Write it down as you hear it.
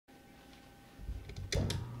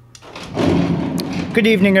Good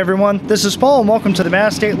evening, everyone. This is Paul, and welcome to the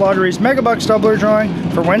Mass State Lottery's Megabucks doubler drawing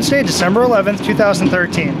for Wednesday, December 11th,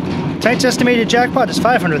 2013. Tonight's estimated jackpot is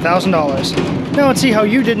 $500,000. Now let's see how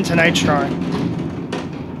you did in tonight's drawing.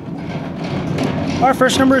 Our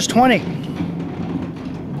first number is 20.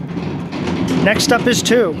 Next up is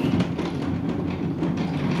 2.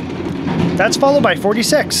 That's followed by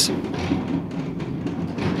 46.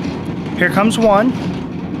 Here comes 1.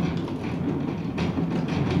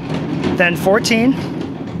 Then 14.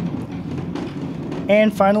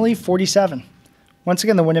 And finally 47. Once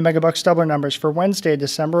again, the winning Megabucks doubler numbers for Wednesday,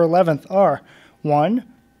 December 11th are 1,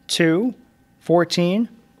 2, 14,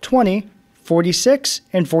 20, 46,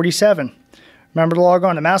 and 47. Remember to log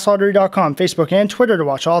on to masslottery.com, Facebook, and Twitter to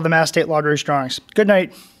watch all the Mass State Lottery's drawings. Good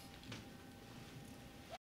night.